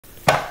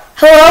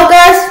Hello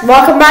guys,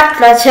 welcome back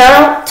to my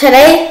channel.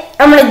 Today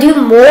I'm going to do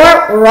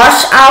more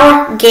Rush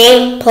Hour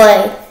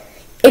gameplay.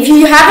 If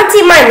you haven't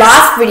seen my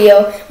last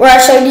video where I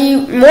showed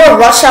you more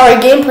Rush Hour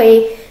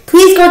gameplay,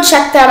 please go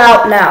check that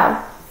out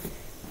now.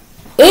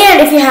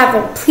 And if you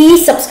haven't,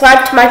 please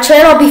subscribe to my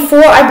channel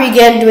before I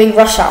begin doing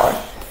Rush Hour.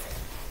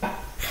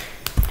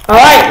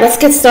 Alright, let's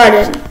get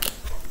started.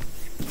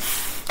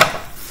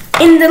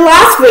 In the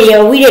last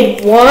video we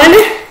did 1,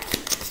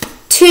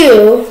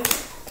 2,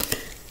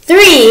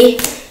 3,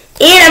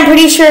 and I'm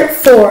pretty sure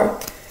 4.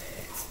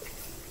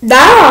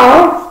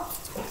 Now,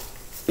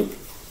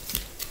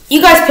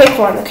 you guys pick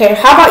one, okay?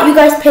 How about you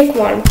guys pick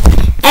one?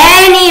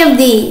 Any of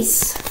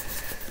these.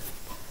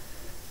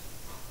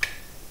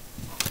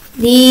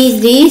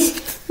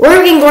 These.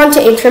 We're going to go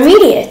into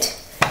intermediate.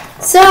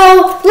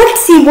 So,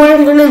 let's see what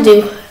I'm going to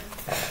do.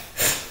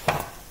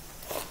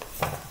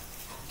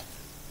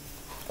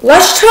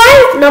 Let's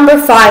try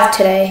number 5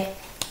 today.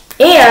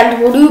 And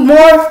we'll do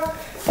more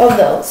of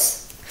those.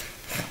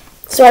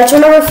 So I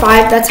turn number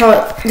 5,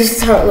 this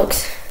is how it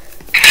looks.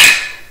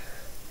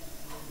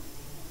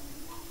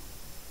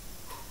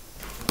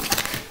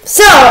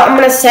 So I'm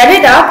gonna set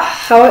it up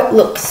how it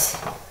looks.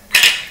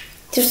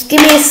 Just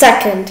give me a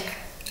second.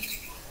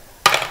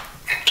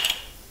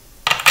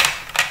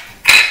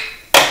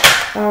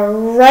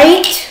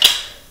 Alright.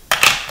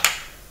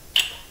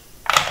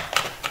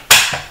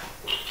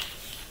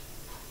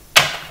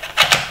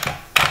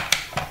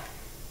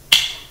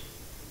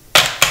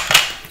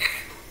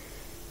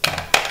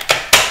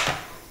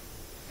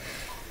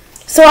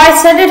 So I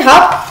set it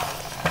up.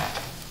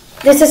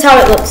 This is how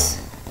it looks.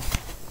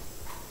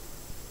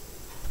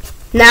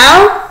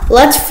 Now,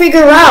 let's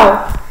figure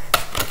out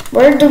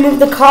where to move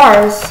the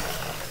cars.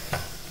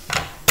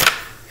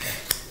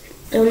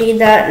 Don't need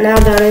that now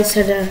that I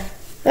said that.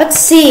 Let's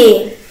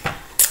see.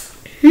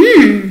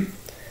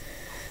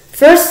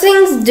 First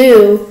things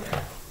due,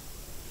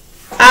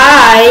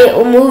 I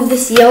will move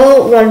this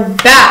yellow one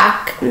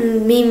back.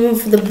 Me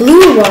move the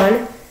blue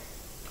one.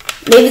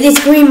 Maybe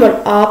this green one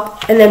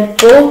up, and then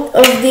both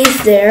of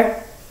these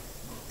there.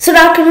 So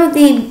now I can move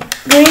the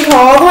green car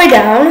all the way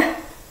down,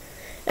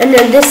 and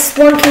then this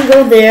one can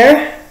go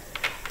there.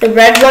 The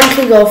red one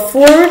can go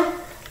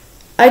forward.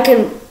 I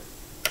can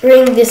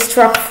bring this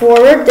truck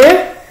forward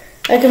there.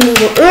 I can move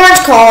the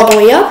orange car all the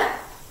way up.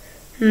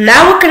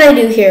 Now what can I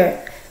do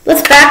here?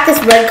 Let's back this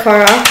red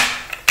car up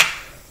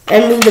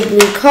and move the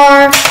blue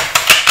car.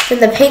 Then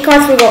the pink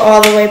cars will go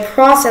all the way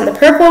across, and the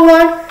purple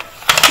one.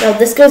 Now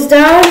this goes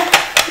down.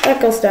 That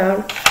goes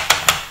down.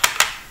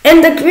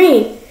 And the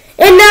green.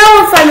 And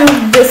now if I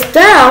move this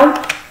down,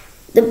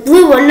 the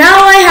blue one,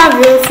 now I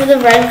have room for the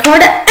red car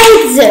to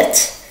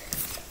exit.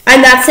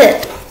 And that's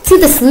it. See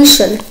the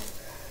solution.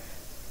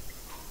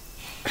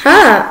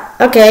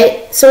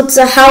 Okay. So it's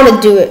a how to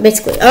do it,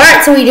 basically.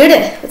 Alright, so we did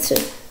it. Let's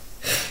see.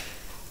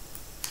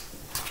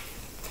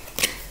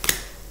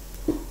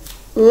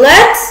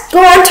 Let's go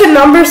on to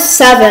number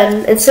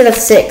 7 instead of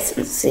 6.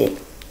 Let's see.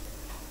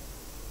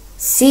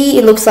 See,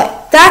 it looks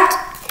like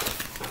that.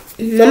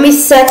 Let me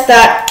set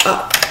that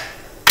up.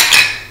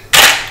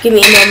 Give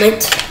me a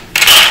moment.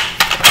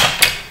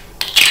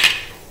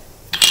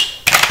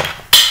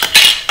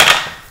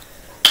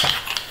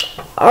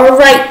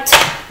 Alright.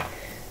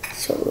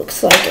 So it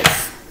looks like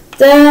it's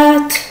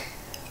that.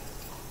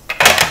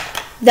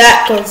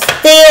 That goes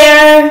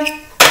there.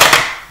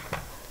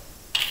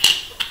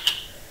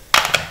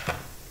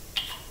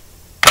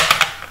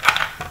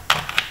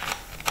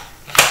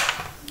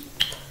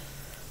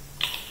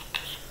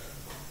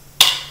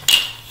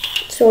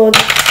 So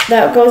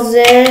that goes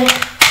there,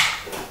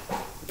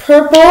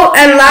 purple,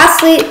 and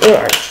lastly,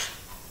 orange.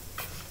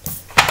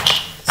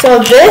 So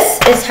this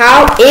is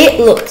how it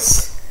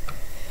looks.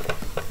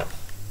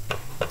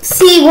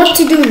 See what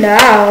to do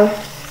now.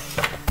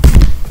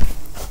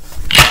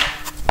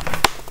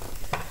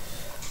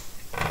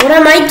 What I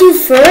might do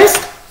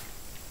first,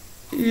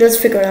 let's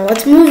figure it out.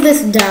 Let's move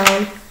this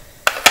down.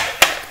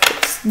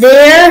 It's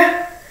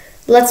there.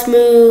 Let's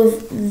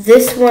move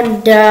this one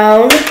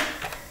down.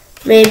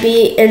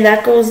 Maybe, and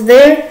that goes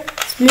there.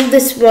 Let's move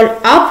this one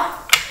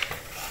up.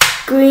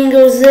 Green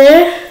goes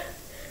there.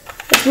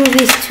 Let's move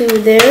these two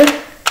there.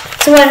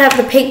 So I have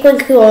the pink one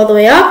go all the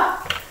way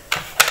up.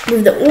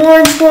 Move the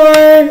orange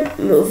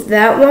one. Move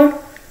that one.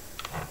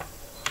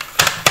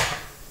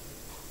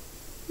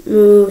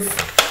 Move.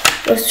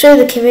 Let's show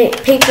the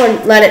pink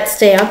one. Let it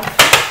stay up.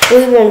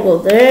 Blue one go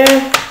there.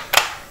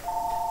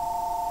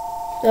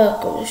 That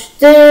goes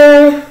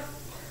there.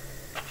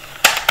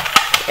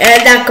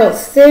 And that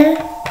goes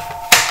there.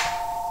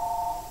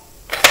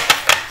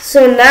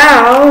 So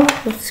now,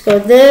 let's go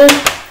there,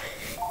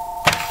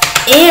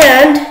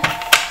 and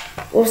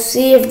we'll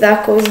see if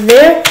that goes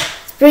there.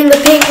 Let's bring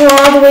the pink one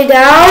all the way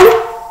down,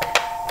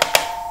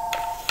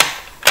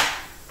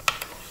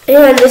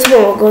 and this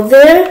one will go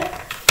there.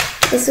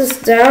 This is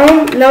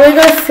down. Now we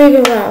gotta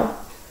figure out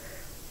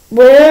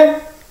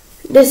where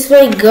this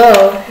may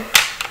go.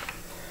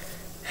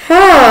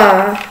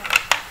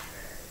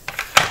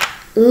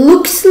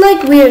 Looks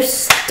like we're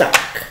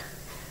stuck.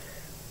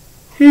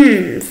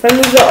 If I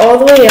move it all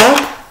the way up,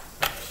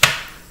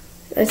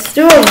 I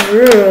still have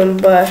room,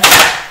 but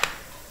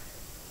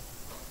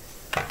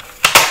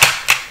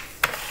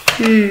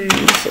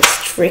this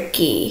is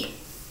tricky.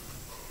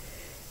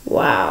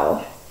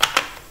 Wow.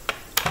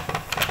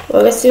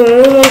 Well, I guess the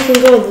only one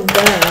can go with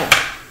that.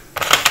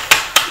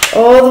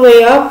 All the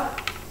way up.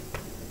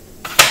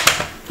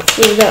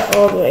 Move that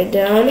all the way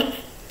down.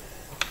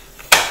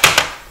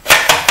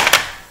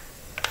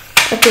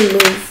 I can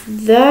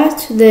move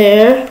that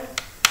there.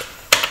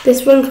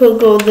 This one could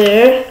go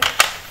there.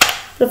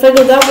 But if I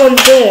go that one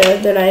there,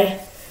 then I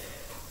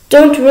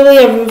don't really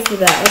have room for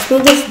that. Let's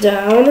move this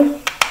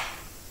down.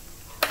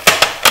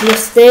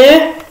 This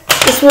there.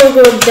 This will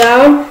go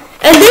down.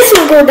 And this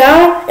will go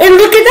down. And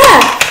look at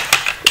that.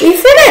 We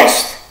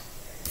finished.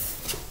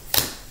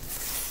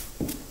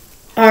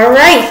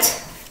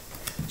 Alright.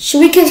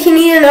 Should we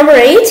continue to number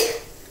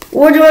 8?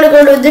 Or do you want to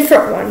go to a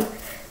different one?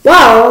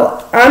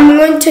 Well, I'm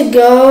going to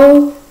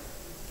go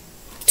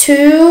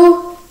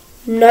to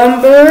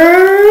number,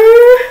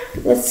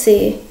 let's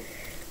see.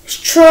 Let's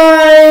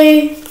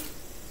try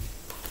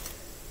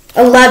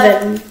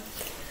 11,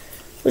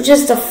 which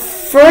is the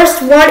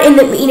first one in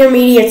the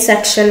intermediate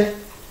section.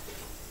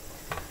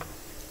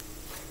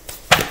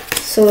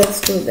 So let's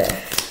do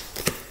that.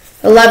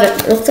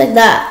 11, looks like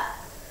that.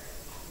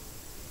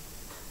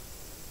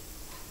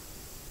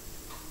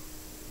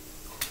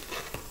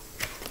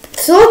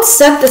 So let's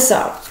set this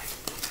up.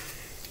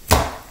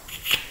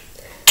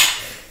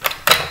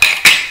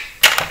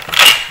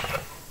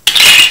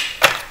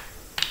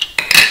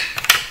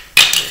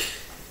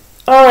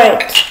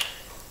 Alright.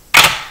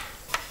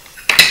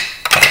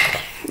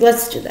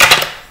 Let's do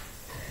that.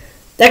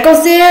 That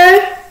goes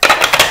there.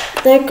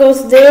 That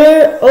goes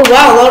there. Oh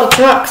wow, a lot of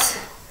trucks.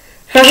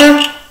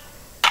 Haha.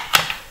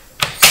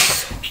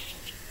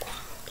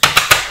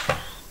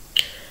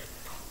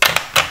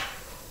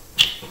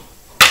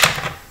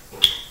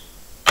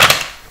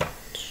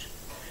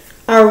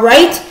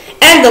 Alright,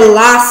 and the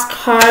last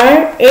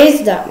car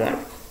is that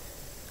one.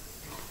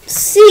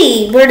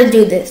 See where to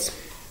do this.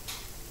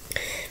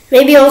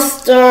 Maybe I'll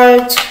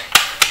start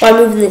by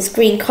moving this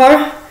green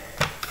car.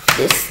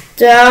 This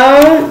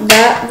down,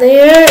 that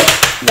there,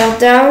 that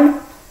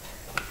down.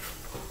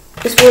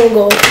 This one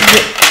will go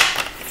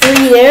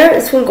 3 there.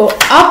 This one will go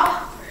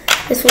up.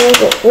 This one will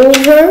go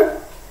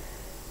over.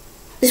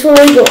 This one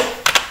will go.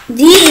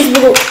 These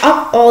will go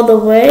up all the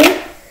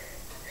way.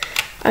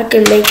 I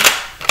can make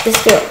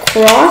this go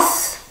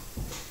across.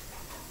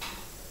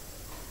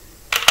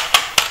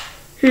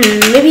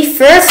 Maybe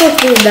first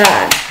let's do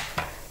that.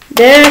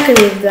 Then I can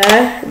move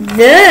that.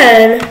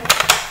 Then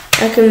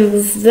I can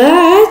move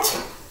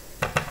that.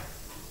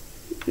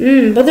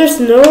 But there's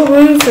no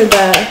room for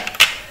that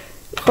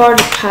car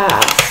to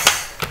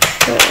pass.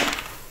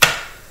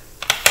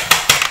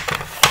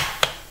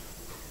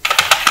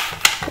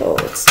 Oh,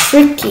 it's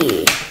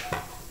tricky.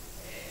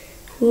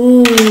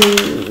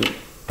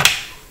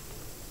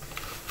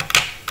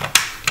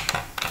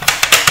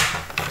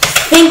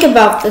 Think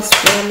about this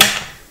one.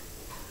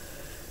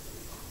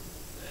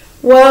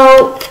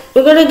 Well,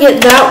 we're gonna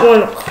get that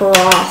one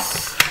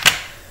across.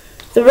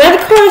 The red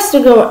car has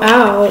to go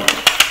out.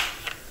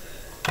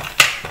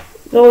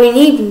 But we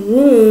need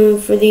room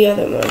for the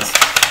other ones.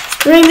 Let's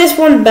bring this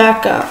one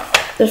back up,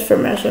 just for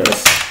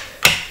measurements.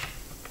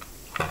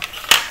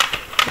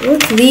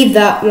 Let's leave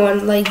that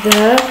one like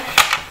that.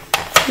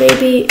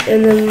 Maybe,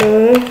 and then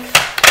we'll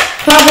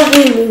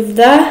probably move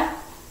that.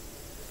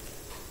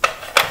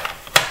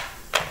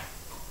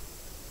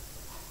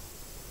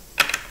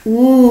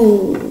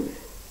 Ooh.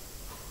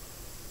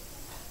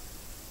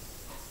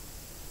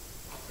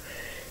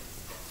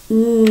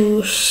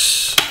 Ooh.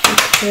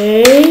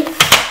 Okay.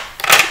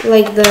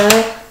 Like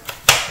that.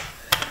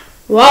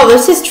 Wow,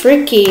 this is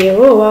tricky.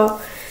 Oh,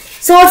 wow.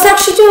 So let's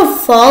actually do a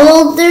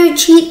follow the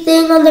cheat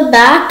thing on the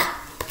back.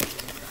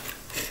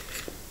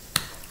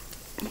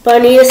 But I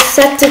need to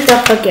set it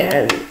up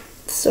again.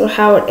 So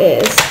how it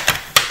is.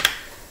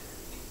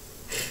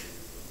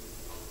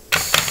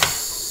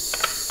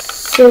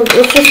 So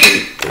let's just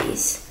leave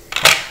these.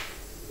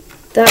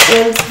 That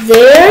one's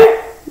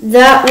there.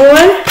 That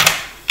one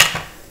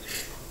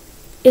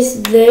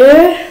is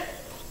there.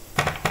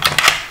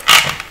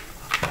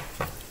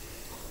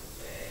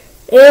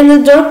 And the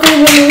darker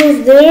one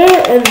is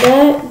there, and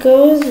that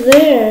goes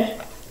there.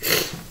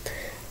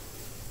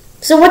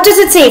 So what does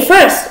it say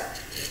first?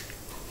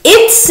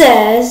 It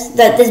says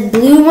that this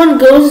blue one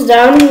goes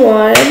down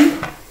 1.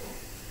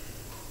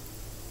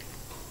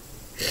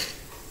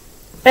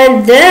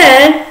 And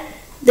then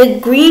the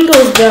green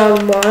goes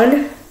down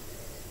 1.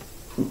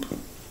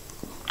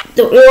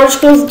 The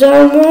orange goes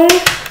down 1.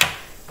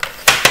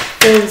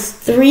 There's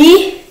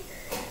 3.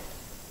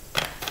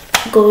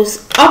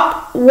 Goes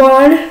up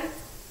 1.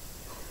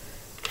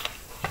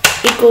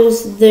 It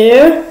goes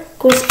there,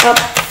 goes up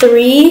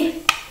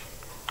 3,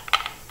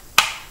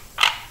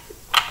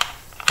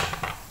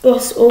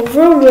 goes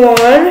over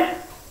 1,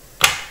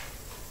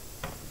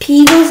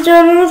 P goes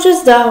down 1, which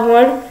is that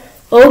one,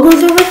 O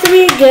goes over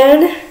 3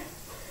 again,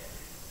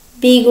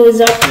 B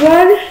goes up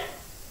 1,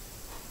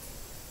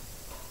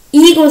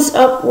 B goes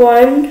up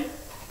 1.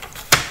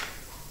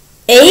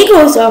 A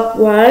goes up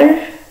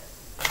 1.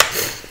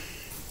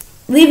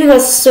 Leaving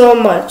us so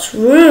much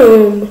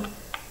room.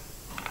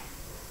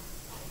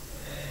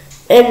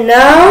 And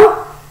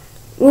now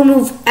we'll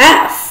move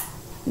F,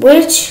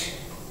 which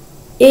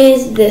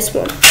is this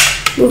one.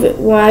 Move it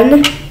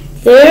 1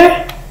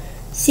 there.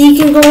 C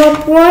can go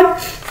up 1.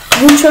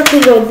 Blue truck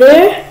can go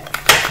there.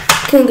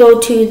 Can go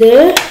 2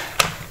 there.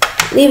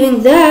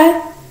 Leaving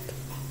that.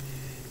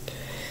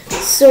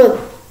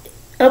 So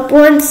up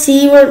 1,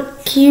 C,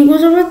 Q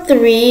goes over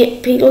 3,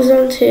 P goes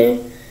on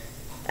 2.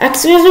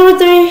 X goes over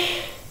 3.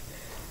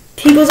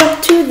 P goes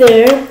up 2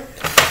 there.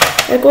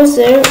 That goes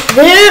there.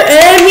 There,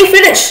 and we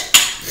finish.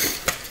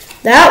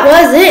 That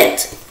was it.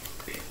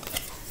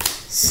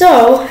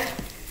 So,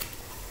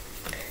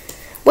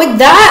 with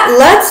that,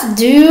 let's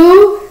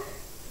do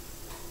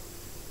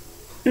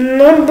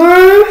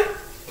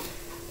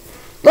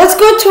let's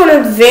go to an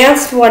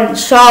advanced one,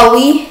 shall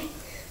we?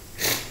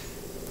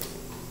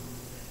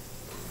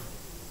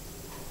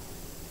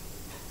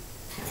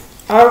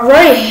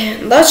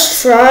 Alright,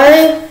 let's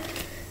try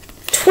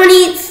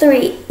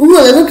 23. Ooh,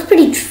 that looks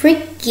pretty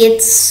tricky.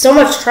 It's so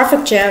much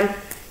traffic jam.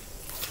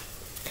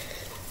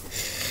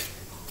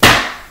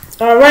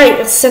 Alright,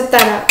 let's set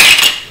that up.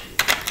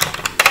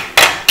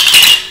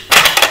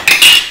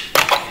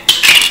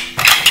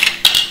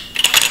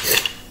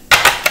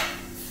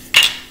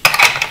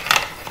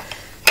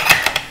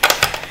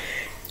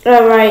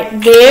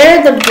 Alright,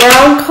 there, the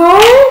brown car,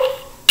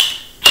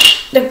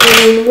 the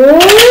green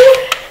one,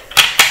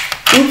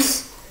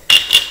 oops,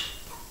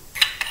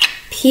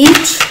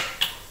 peach,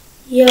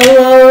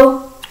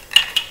 yellow,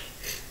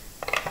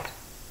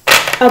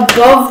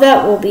 above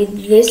that will be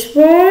this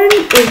one,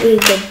 will be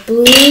the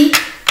blue,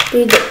 will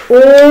be the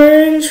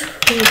orange,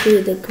 will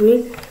be the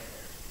green.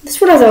 This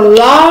one has a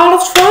lot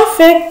of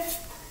traffic,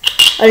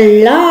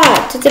 a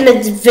lot, it's an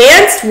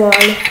advanced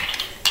one.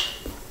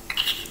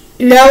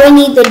 Now we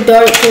need the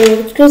dark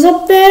green, which goes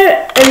up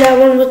there, and that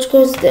one which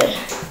goes there.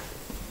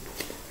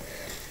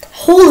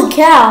 Holy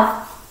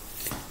cow.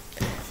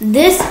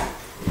 This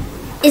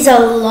is a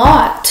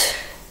lot.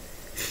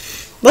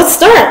 Let's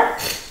start.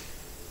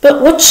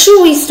 But what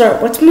should we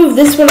start? Let's move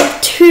this one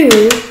up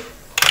 2.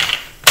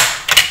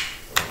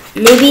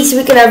 Maybe so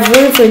we can have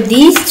room for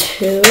these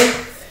 2.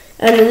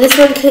 And then this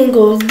one can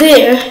go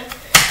there.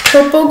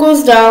 Purple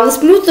goes down.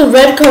 Let's move the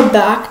red car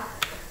back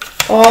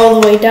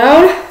all the way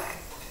down.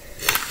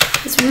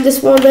 Let's move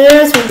this one there,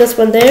 let's move this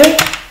one there.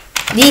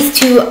 These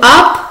 2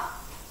 up.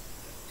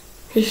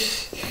 And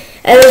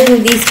let's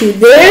move these 2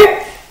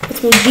 there.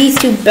 Let's move these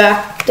 2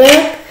 back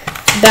there.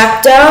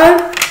 Back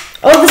down.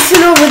 Oh, this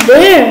one over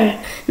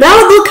there. Now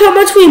look how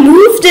much we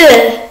moved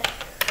it.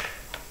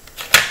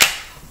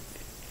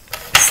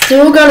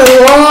 Still got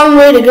a long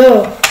way to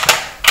go.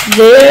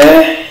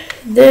 There,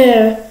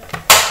 there.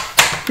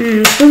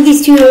 Let's move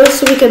these 2 over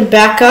so we can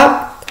back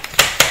up.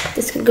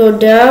 This can go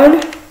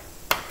down.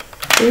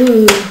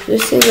 Ooh,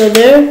 this can go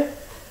there.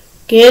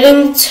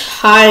 Getting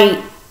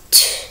tight.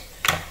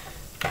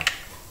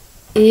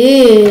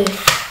 Ew.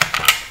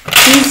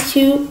 These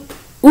 2.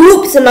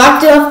 Oops, I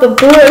knocked it off the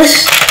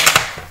bush.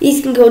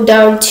 These can go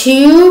down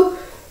 2.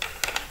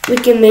 We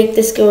can make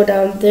this go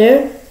down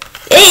there.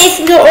 Hey, it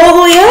can go all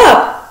the way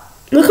up.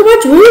 Look how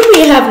much room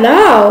we have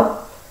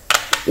now.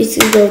 These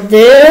can go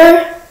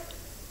there.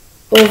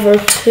 Over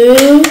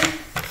 2.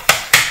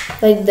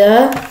 Like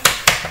that.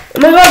 Oh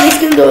my god, these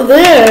can go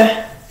there.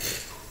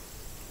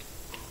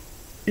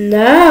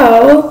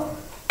 Now,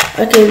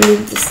 I can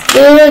move this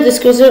there, this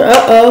goes there,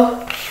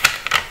 uh-oh.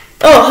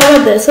 Oh, how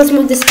about this? Let's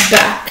move this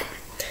back.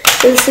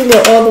 This can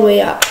go all the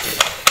way up.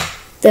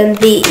 Then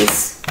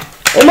these.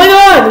 Oh my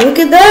god, look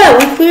at that.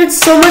 We cleared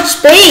so much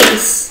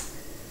space.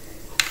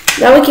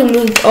 Now we can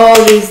move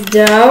all these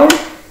down.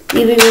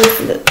 Leaving room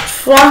for the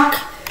truck.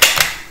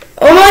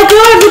 Oh my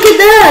god, look at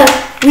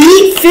that.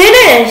 We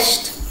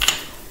finished.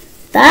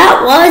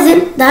 That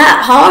wasn't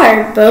that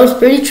hard, but it was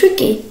pretty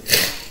tricky.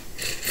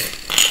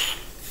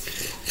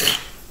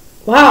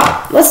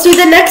 Wow, let's do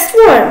the next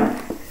one,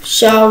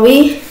 shall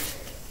we?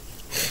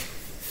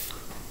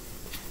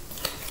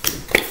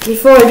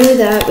 Before I do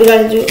that, we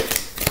gotta do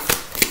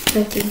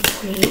 19,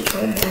 20,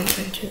 21,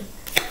 22,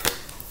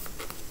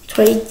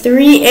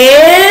 23,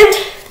 and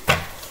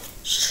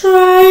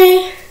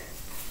try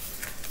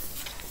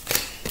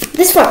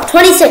this one,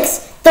 26.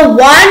 The one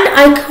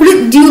I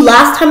couldn't do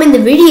last time in the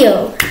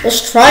video.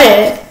 Let's try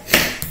it.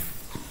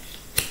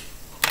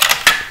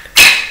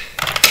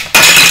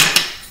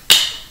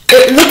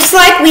 It looks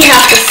like we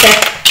have to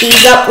set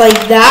these up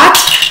like that.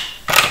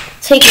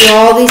 Taking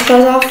all these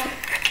cars off.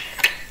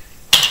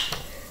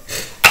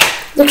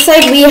 Looks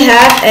like we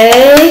have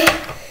a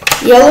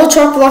yellow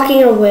truck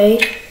blocking our way.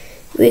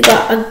 We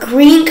got a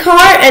green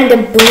car and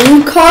a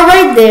blue car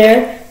right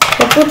there.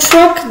 Purple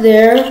truck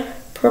there.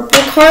 Purple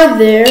car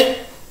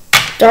there.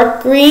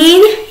 Dark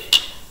green.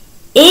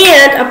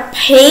 And a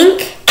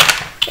pink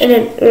and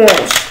an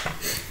orange.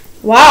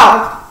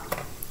 Wow.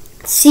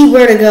 Let's see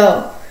where to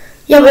go.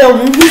 Yeah, we'll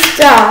move this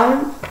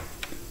down.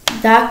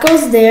 That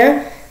goes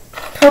there.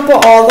 purple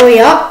all the way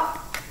up.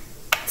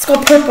 Let's go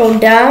purple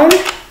down.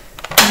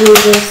 Blue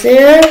goes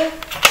there.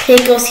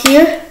 Pink goes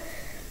here.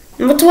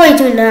 And what do I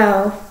do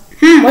now?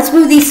 Let's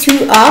move these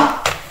two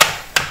up.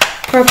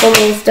 Purple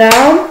goes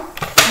down.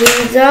 Blue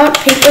goes down.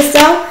 Pink goes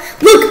down.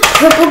 Look,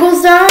 purple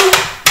goes down.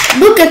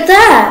 Look at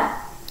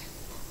that.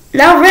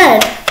 Now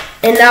red.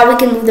 And now we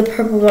can move the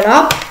purple one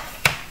up.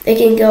 It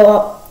can go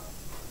up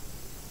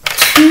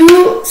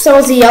 2. So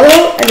it's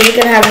yellow. And then we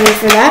can have room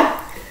for that.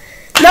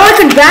 Now I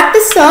can back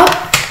this up.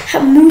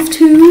 Move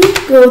 2.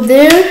 Go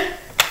there.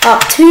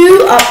 Up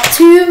 2. Up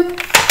 2.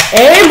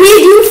 And we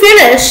do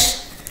finish.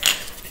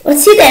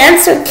 Let's see the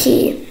answer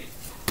key.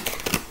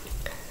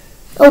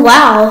 Oh,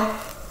 wow.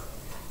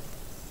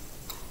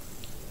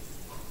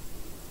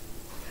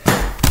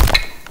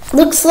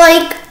 Looks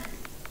like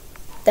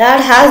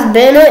that has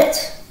been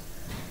it.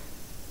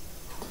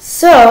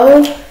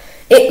 So,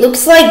 it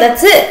looks like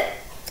that's it.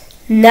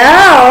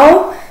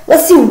 Now,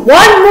 let's do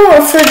one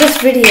more for this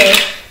video.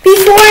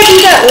 Before I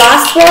do that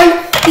last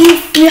one,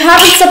 if you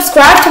haven't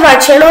subscribed to my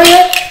channel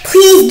yet,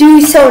 please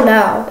do so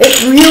now.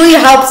 It really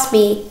helps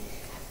me.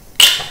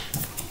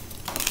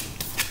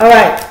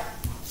 Alright.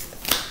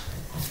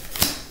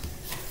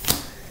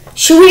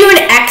 Should we do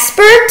an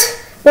expert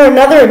or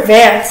another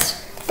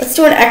advanced? Let's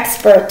do an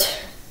expert.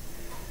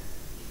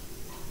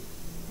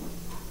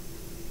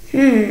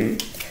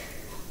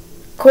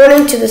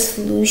 According to the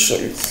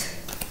solutions.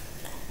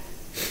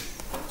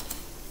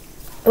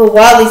 Oh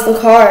wow, these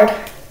look hard.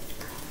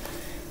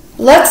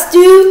 Let's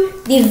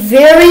do the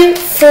very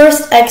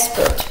first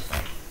expert.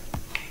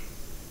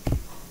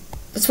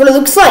 That's what it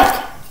looks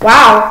like.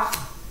 Wow.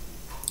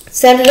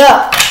 Set it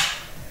up.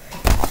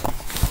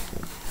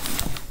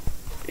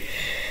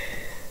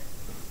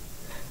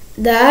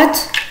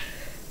 That.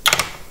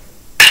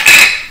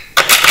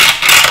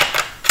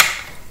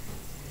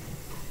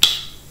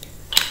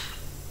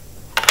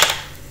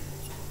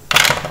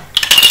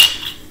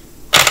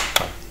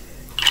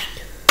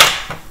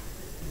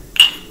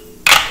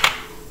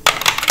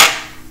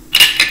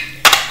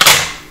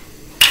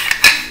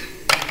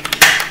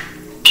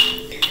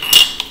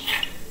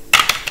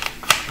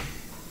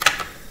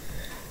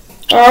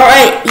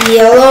 Alright,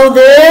 yellow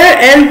there,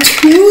 and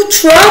 2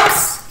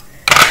 trucks.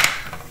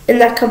 And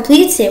that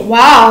completes it.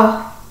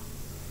 Wow.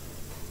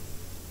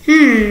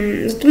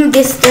 Let's move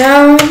this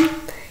down.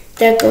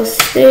 That goes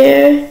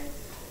there.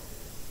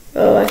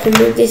 Oh, I can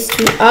move this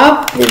 2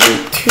 up. Move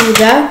it 2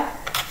 that.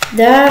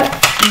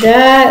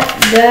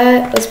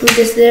 Let's move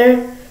this there.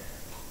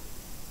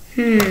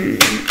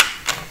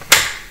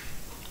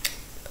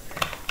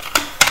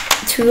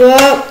 2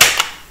 up.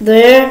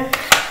 There.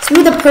 Let's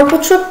move the purple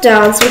truck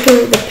down so we can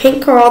move the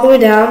pink car all the way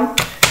down.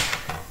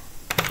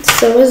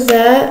 So is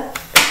that.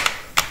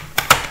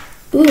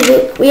 Ooh,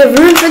 look, we have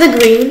room for the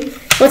green.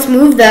 Let's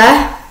move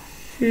that.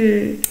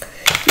 Move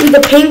the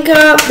pink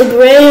up, the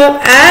gray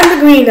up, and the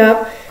green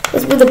up.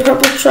 Let's move the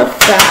purple truck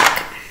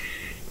back.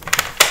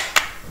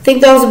 I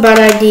think that was a bad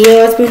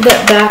idea. Let's move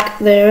that back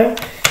there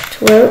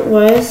to where it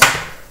was.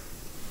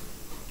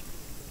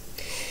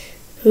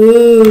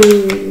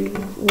 Ooh,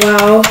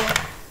 wow.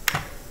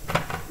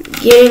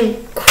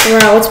 Getting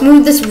crowd. Let's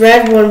move this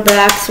red one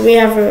back so we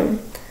have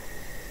room.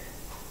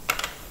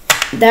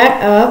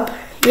 That up.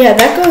 Yeah,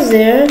 that goes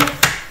there.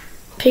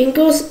 Pink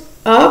goes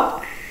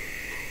up.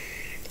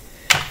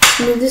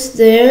 Move this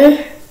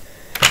there.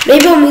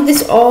 Maybe I'll move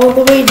this all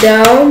the way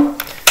down.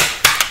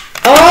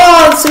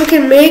 Oh, so we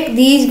can make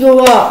these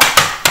go up.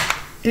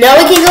 Now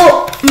we can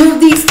go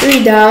move these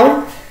 3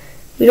 down.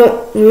 We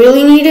don't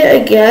really need it, I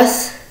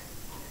guess.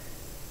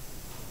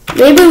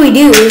 Maybe we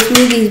do. Let's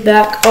move these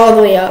back all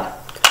the way up.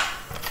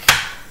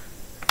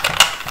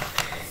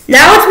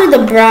 Now let's move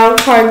the brown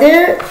car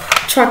there,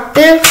 truck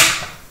there,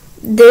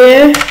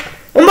 there.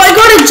 Oh my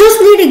god, I just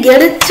need to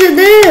get it to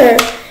there.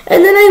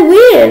 And then I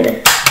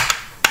win.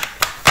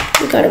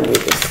 We gotta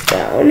move this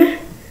down.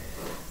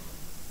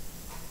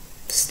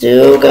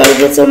 Still gotta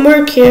get some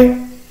work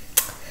here.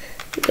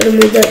 We gotta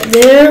move that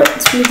there.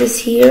 Let's move this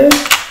here.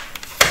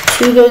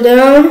 2 go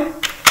down.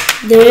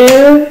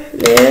 There,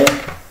 there.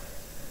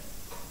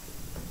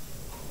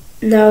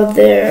 Now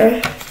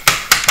there.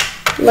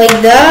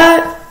 Like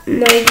that.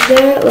 Like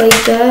that,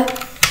 like that.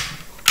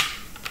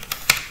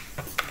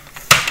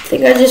 I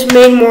think I just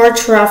made more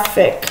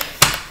traffic.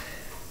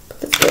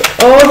 Let's go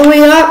all the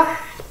way up.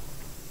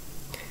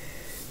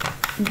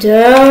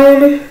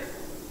 Down.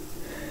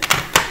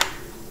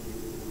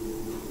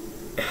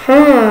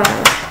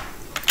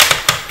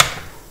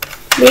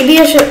 Maybe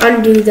I should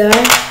undo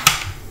that.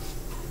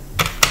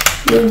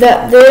 Move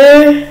that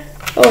there.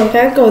 Oh, I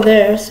can't go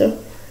there, so.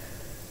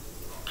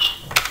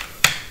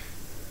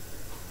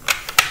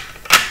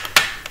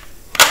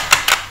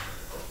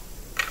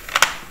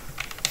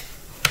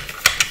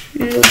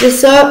 Move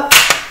this up,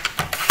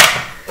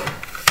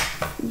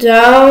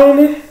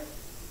 down.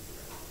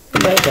 Oh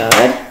my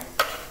god.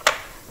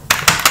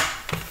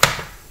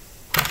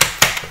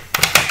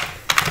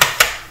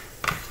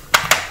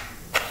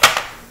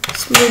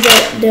 Let's move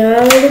that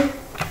down.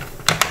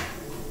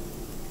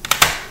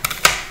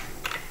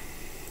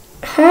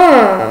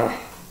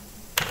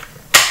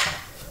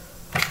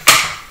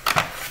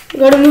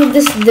 Gotta move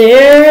this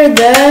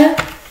there.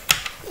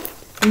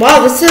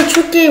 Wow, this is a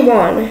tricky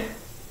one.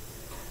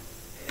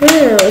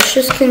 Yeah, let's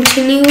just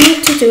continue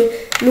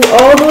to move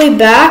all the way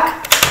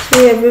back. So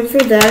we have room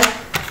for that.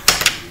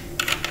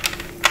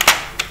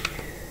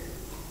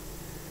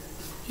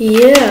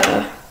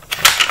 Yeah.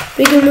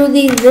 We can move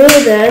these there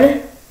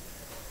then.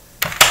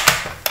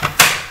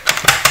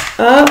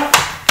 Up.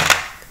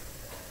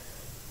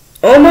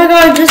 Oh my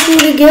god, I just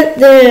need to get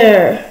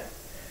there.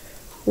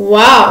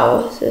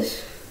 Wow, this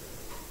is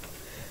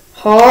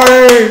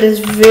hard. It's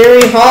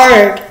very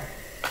hard.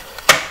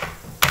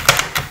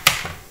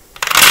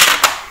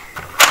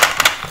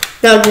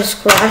 That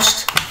just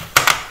crashed.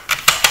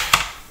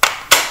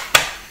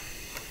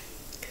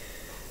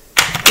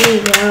 There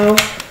you go.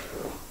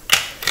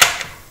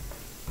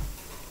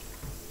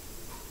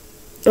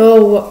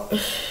 Oh,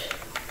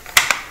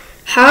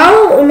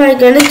 how am I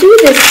gonna do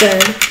this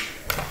then?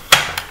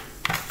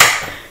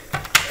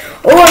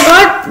 Oh, I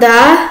got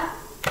that.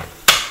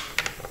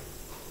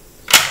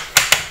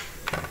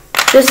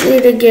 Just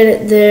need to get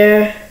it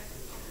there.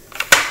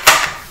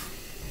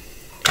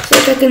 See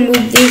if I can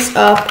move these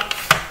up.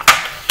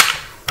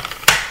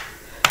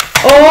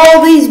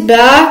 All these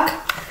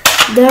back.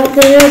 That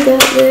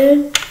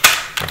there.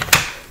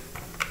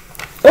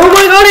 Oh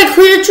my god, I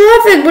cleared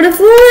traffic, but if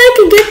only I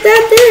could get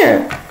that there.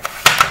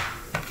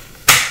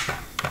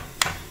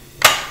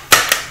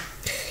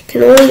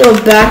 Can only go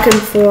back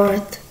and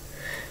forth.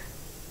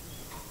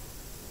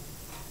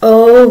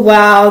 Oh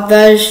wow,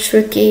 that is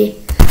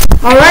tricky.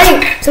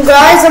 Alright, so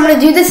guys, I'm going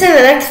to do this in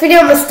the next video.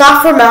 I'm going to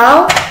stop for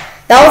now.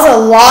 That was a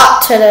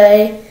lot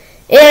today.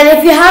 And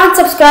if you haven't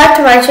subscribed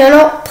to my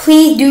channel,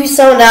 please do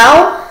so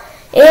now.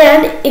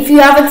 And if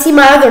you haven't seen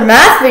my other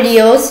math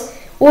videos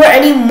or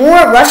any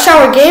more Rush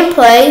Hour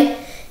gameplay,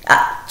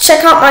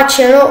 check out my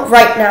channel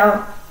right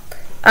now.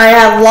 I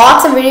have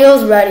lots of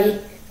videos ready.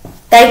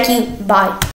 Thank you. Bye.